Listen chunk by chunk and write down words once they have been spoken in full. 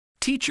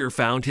Teacher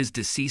found his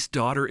deceased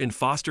daughter in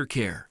foster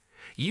care.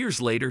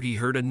 Years later, he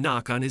heard a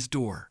knock on his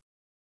door.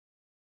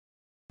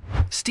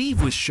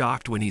 Steve was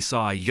shocked when he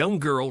saw a young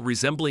girl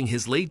resembling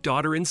his late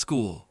daughter in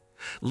school.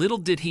 Little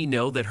did he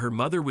know that her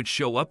mother would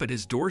show up at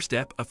his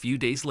doorstep a few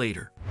days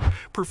later.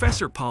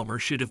 Professor Palmer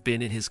should have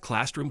been in his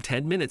classroom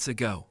 10 minutes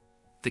ago.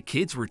 The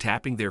kids were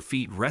tapping their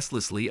feet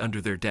restlessly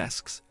under their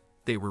desks.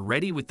 They were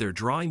ready with their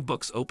drawing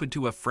books open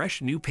to a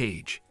fresh new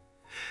page.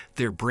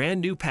 Their brand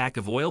new pack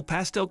of oil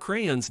pastel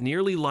crayons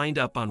nearly lined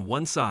up on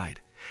one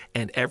side,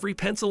 and every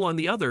pencil on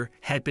the other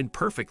had been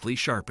perfectly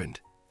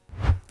sharpened.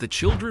 The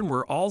children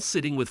were all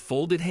sitting with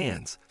folded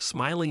hands,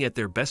 smiling at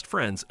their best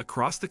friends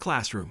across the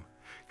classroom,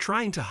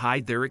 trying to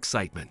hide their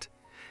excitement.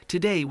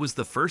 Today was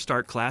the first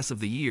art class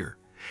of the year,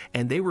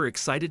 and they were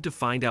excited to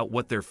find out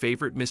what their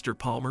favorite Mr.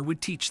 Palmer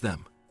would teach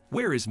them.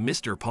 Where is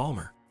Mr.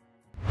 Palmer?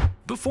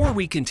 Before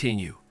we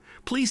continue,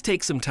 please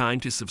take some time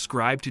to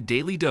subscribe to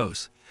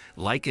Dailydose,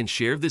 like and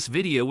share this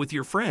video with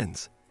your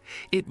friends.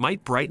 It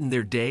might brighten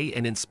their day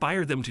and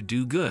inspire them to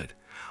do good.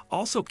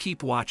 Also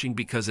keep watching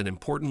because an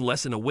important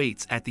lesson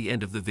awaits at the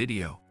end of the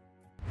video.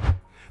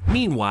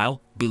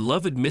 Meanwhile,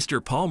 beloved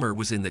Mr. Palmer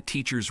was in the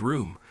teacher's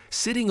room,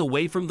 sitting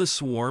away from the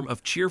swarm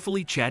of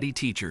cheerfully chatty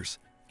teachers.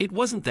 It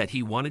wasn't that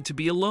he wanted to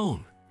be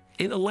alone.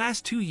 In the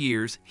last 2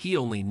 years, he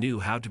only knew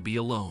how to be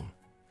alone.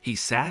 He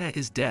sat at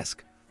his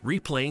desk,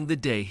 replaying the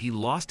day he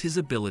lost his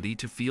ability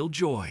to feel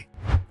joy.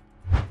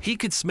 He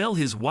could smell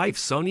his wife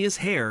Sonia's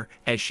hair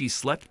as she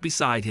slept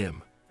beside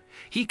him.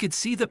 He could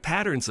see the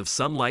patterns of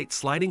sunlight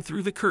sliding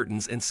through the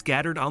curtains and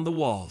scattered on the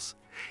walls.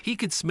 He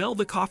could smell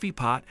the coffee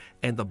pot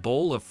and the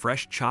bowl of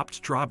fresh chopped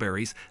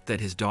strawberries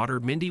that his daughter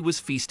Mindy was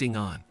feasting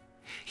on.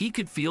 He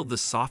could feel the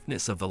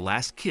softness of the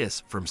last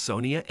kiss from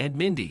Sonia and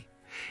Mindy.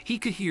 He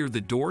could hear the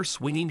door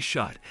swinging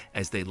shut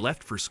as they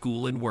left for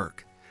school and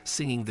work,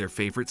 singing their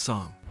favorite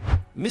song.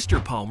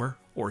 Mr. Palmer,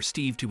 or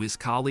Steve to his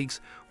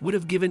colleagues, would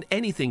have given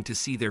anything to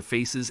see their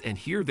faces and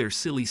hear their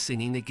silly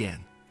singing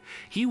again.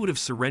 He would have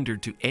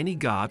surrendered to any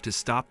god to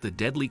stop the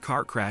deadly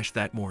car crash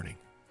that morning.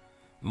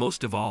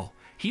 Most of all,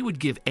 he would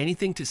give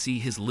anything to see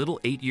his little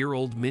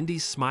 8-year-old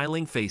Mindy's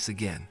smiling face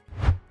again.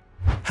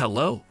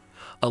 Hello!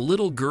 A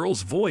little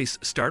girl's voice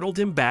startled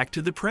him back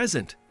to the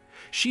present.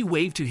 She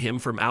waved to him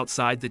from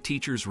outside the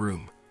teacher's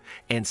room,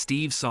 and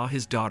Steve saw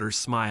his daughter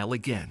smile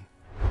again.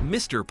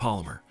 Mr.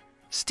 Palmer.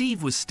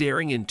 Steve was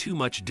staring in too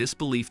much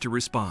disbelief to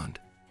respond.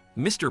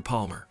 Mr.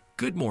 Palmer,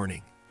 good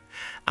morning.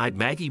 I'm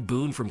Maggie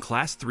Boone from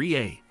Class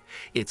 3A.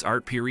 It's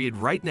art period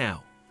right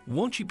now.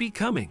 Won't you be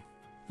coming?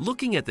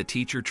 Looking at the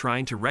teacher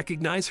trying to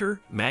recognize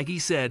her, Maggie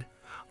said,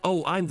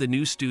 "Oh, I'm the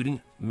new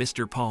student,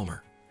 Mr.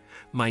 Palmer.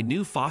 My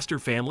new foster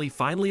family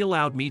finally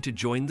allowed me to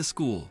join the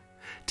school.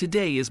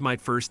 Today is my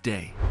first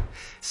day."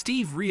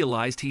 Steve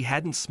realized he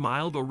hadn't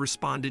smiled or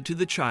responded to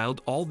the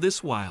child all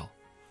this while.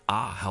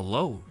 "Ah,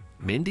 hello,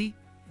 Mindy?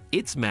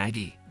 It's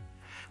Maggie."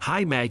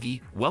 "Hi,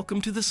 Maggie. Welcome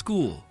to the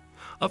school.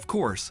 Of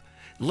course.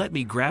 Let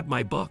me grab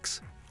my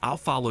books. I'll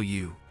follow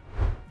you."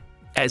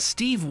 As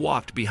Steve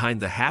walked behind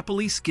the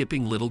happily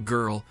skipping little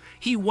girl,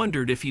 he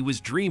wondered if he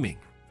was dreaming.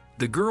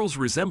 The girl's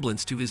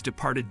resemblance to his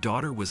departed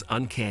daughter was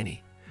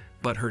uncanny,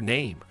 but her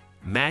name,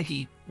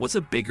 Maggie, was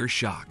a bigger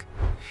shock.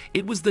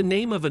 It was the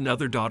name of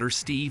another daughter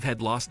Steve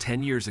had lost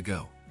 10 years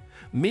ago.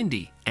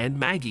 Mindy and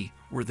Maggie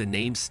were the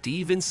names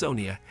Steve and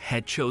Sonia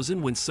had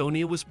chosen when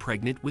Sonia was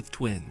pregnant with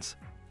twins.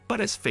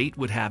 But as fate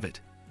would have it,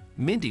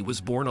 Mindy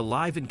was born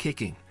alive and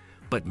kicking,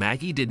 but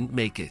Maggie didn't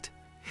make it.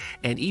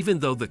 And even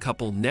though the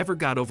couple never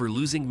got over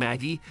losing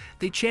Maggie,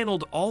 they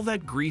channeled all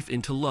that grief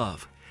into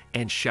love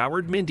and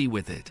showered Mindy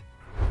with it.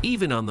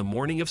 Even on the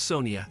morning of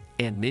Sonia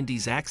and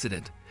Mindy's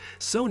accident,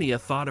 Sonia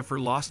thought of her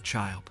lost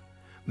child.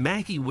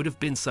 Maggie would have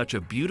been such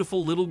a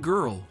beautiful little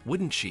girl,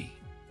 wouldn't she?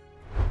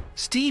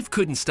 Steve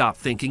couldn't stop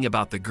thinking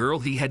about the girl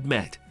he had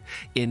met.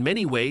 In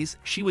many ways,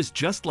 she was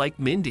just like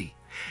Mindy,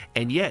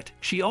 and yet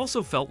she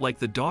also felt like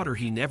the daughter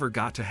he never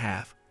got to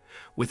have.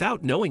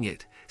 Without knowing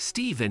it,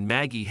 Steve and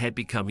Maggie had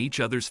become each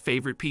other's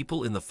favorite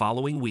people in the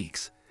following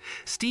weeks.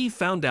 Steve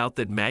found out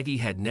that Maggie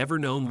had never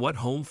known what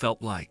home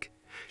felt like.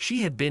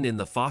 She had been in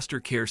the foster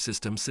care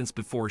system since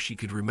before she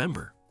could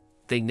remember.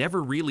 They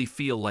never really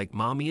feel like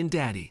mommy and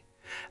daddy.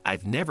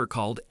 I've never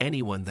called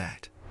anyone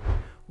that.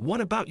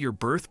 What about your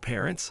birth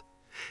parents?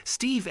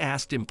 Steve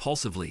asked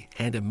impulsively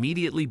and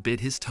immediately bit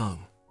his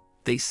tongue.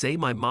 They say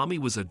my mommy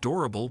was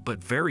adorable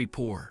but very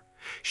poor.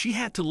 She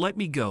had to let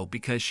me go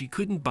because she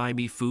couldn't buy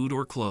me food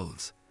or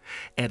clothes.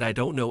 And I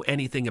don't know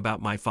anything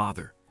about my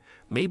father.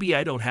 Maybe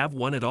I don't have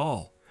one at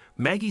all,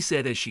 Maggie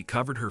said as she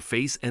covered her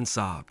face and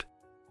sobbed.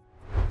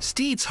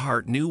 Steve's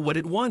heart knew what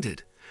it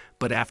wanted,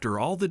 but after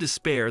all the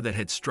despair that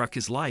had struck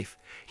his life,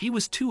 he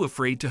was too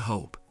afraid to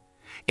hope.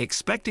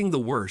 Expecting the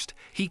worst,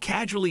 he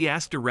casually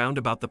asked around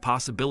about the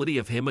possibility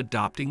of him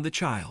adopting the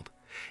child.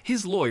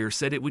 His lawyer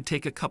said it would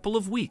take a couple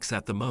of weeks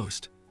at the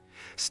most.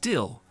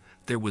 Still,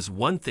 there was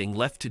one thing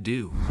left to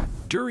do.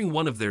 During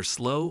one of their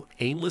slow,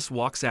 aimless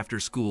walks after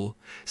school,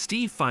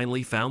 Steve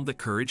finally found the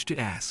courage to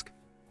ask,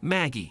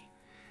 "Maggie,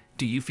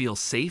 do you feel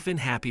safe and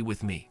happy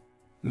with me?"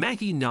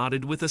 Maggie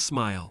nodded with a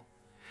smile.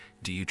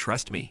 Do you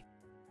trust me?"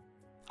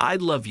 "I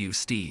love you,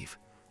 Steve.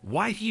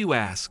 Why do you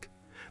ask?"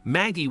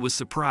 Maggie was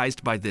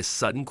surprised by this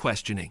sudden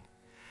questioning.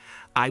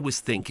 "I was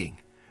thinking,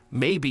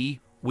 maybe,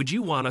 would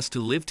you want us to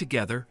live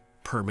together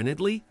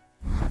permanently?"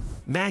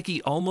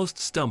 Maggie almost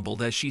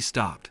stumbled as she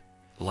stopped.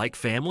 "Like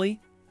family?"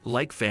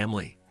 "Like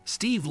family."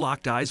 Steve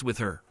locked eyes with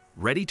her,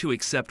 ready to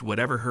accept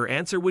whatever her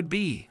answer would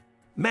be.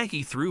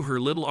 Maggie threw her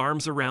little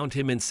arms around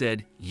him and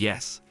said,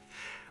 "Yes,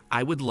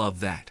 I would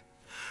love that.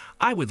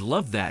 I would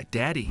love that,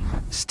 Daddy."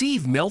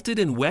 Steve melted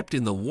and wept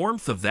in the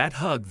warmth of that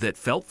hug that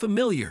felt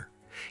familiar.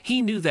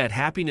 He knew that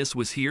happiness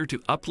was here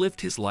to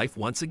uplift his life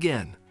once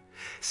again.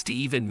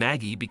 Steve and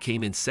Maggie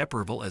became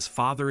inseparable as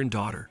father and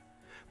daughter.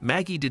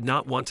 Maggie did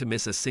not want to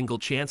miss a single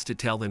chance to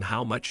tell him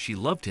how much she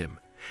loved him,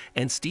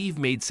 and Steve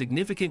made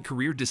significant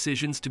career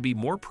decisions to be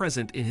more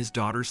present in his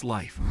daughter's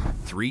life.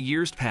 3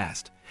 years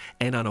passed,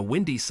 and on a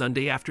windy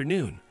Sunday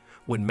afternoon,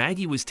 when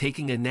Maggie was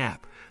taking a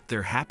nap,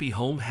 their happy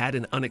home had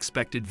an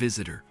unexpected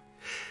visitor.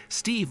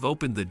 Steve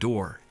opened the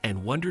door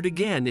and wondered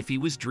again if he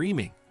was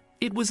dreaming.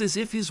 It was as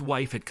if his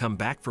wife had come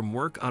back from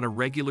work on a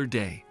regular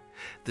day.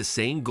 The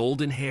same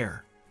golden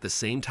hair, the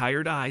same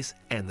tired eyes,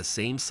 and the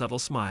same subtle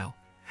smile.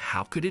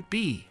 How could it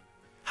be?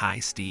 "Hi,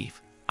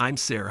 Steve. I'm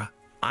Sarah.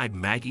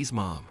 I'm Maggie's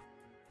mom."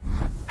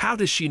 "How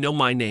does she know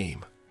my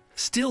name?"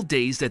 Still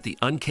dazed at the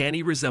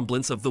uncanny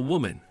resemblance of the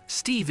woman,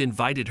 Steve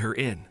invited her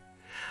in.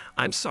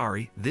 "I'm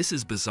sorry, this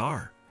is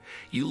bizarre.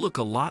 You look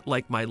a lot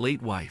like my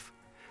late wife.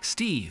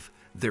 Steve,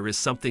 there is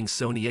something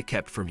Sonia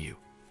kept from you.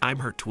 I'm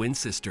her twin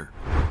sister."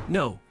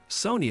 "No,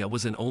 Sonia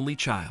was an only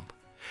child.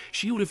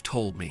 She would have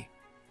told me.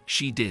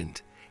 She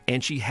didn't,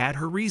 and she had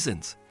her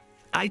reasons.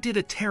 I did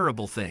a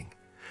terrible thing.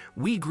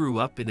 We grew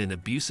up in an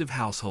abusive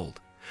household.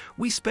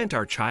 We spent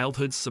our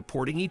childhoods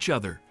supporting each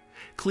other,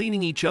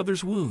 cleaning each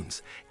other's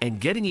wounds,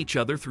 and getting each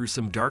other through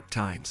some dark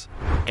times.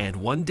 And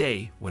one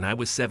day, when I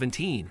was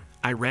 17,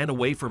 I ran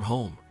away from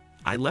home.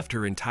 I left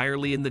her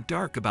entirely in the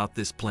dark about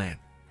this plan.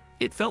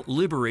 It felt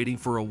liberating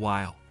for a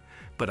while,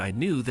 but I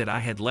knew that I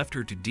had left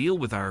her to deal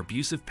with our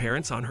abusive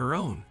parents on her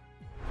own.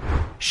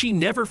 She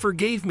never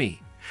forgave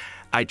me.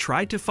 I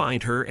tried to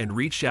find her and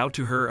reached out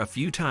to her a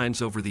few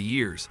times over the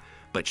years,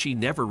 but she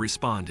never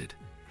responded.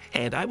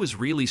 And I was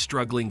really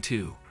struggling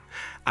too.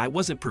 I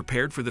wasn't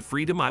prepared for the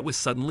freedom I was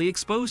suddenly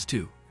exposed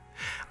to.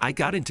 I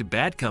got into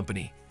bad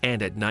company,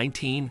 and at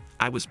 19,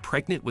 I was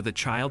pregnant with a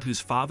child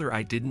whose father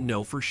I didn't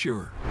know for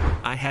sure.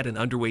 I had an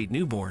underweight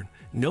newborn,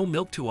 no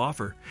milk to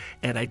offer,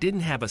 and I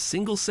didn't have a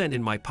single cent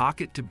in my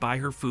pocket to buy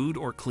her food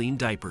or clean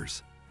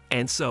diapers.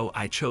 And so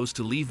I chose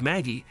to leave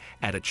Maggie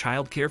at a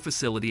child care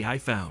facility I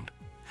found.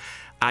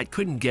 I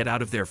couldn't get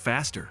out of there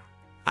faster.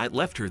 I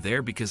left her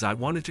there because I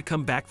wanted to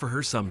come back for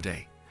her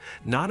someday.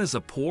 Not as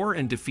a poor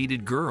and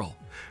defeated girl,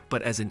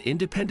 but as an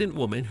independent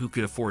woman who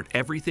could afford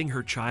everything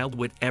her child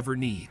would ever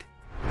need.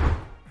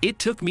 It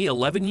took me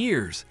 11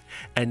 years,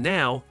 and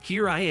now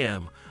here I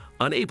am,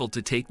 unable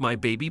to take my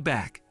baby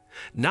back.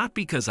 Not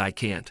because I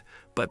can't,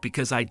 but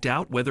because I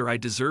doubt whether I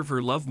deserve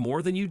her love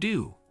more than you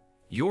do.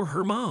 You're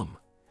her mom.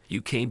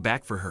 You came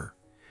back for her.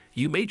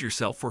 You made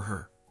yourself for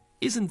her.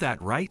 Isn't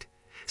that right?"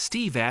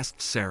 Steve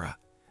asked Sarah.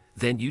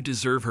 "Then you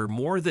deserve her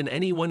more than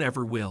anyone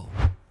ever will."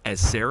 As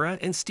Sarah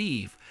and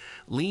Steve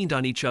leaned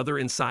on each other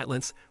in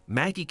silence,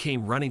 Maggie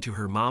came running to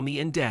her mommy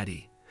and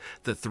daddy.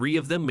 The three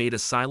of them made a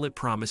silent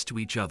promise to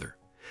each other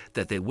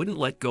that they wouldn't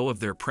let go of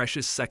their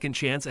precious second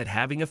chance at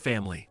having a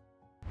family.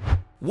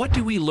 What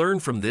do we learn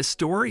from this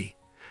story?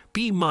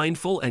 Be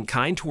mindful and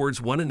kind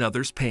towards one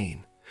another's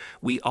pain.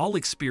 We all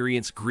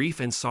experience grief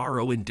and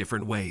sorrow in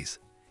different ways.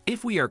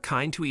 If we are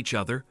kind to each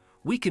other,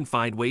 we can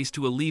find ways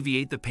to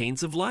alleviate the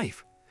pains of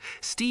life.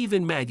 Steve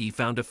and Maggie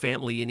found a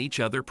family in each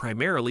other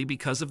primarily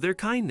because of their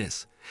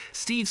kindness.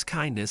 Steve's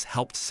kindness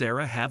helped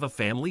Sarah have a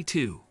family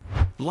too.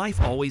 Life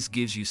always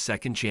gives you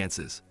second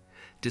chances.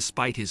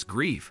 Despite his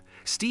grief,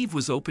 Steve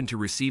was open to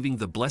receiving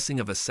the blessing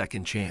of a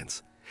second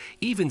chance.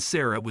 Even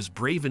Sarah was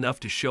brave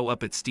enough to show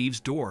up at Steve's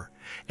door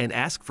and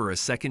ask for a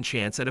second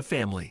chance at a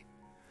family.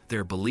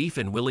 Their belief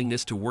and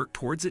willingness to work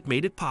towards it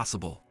made it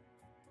possible.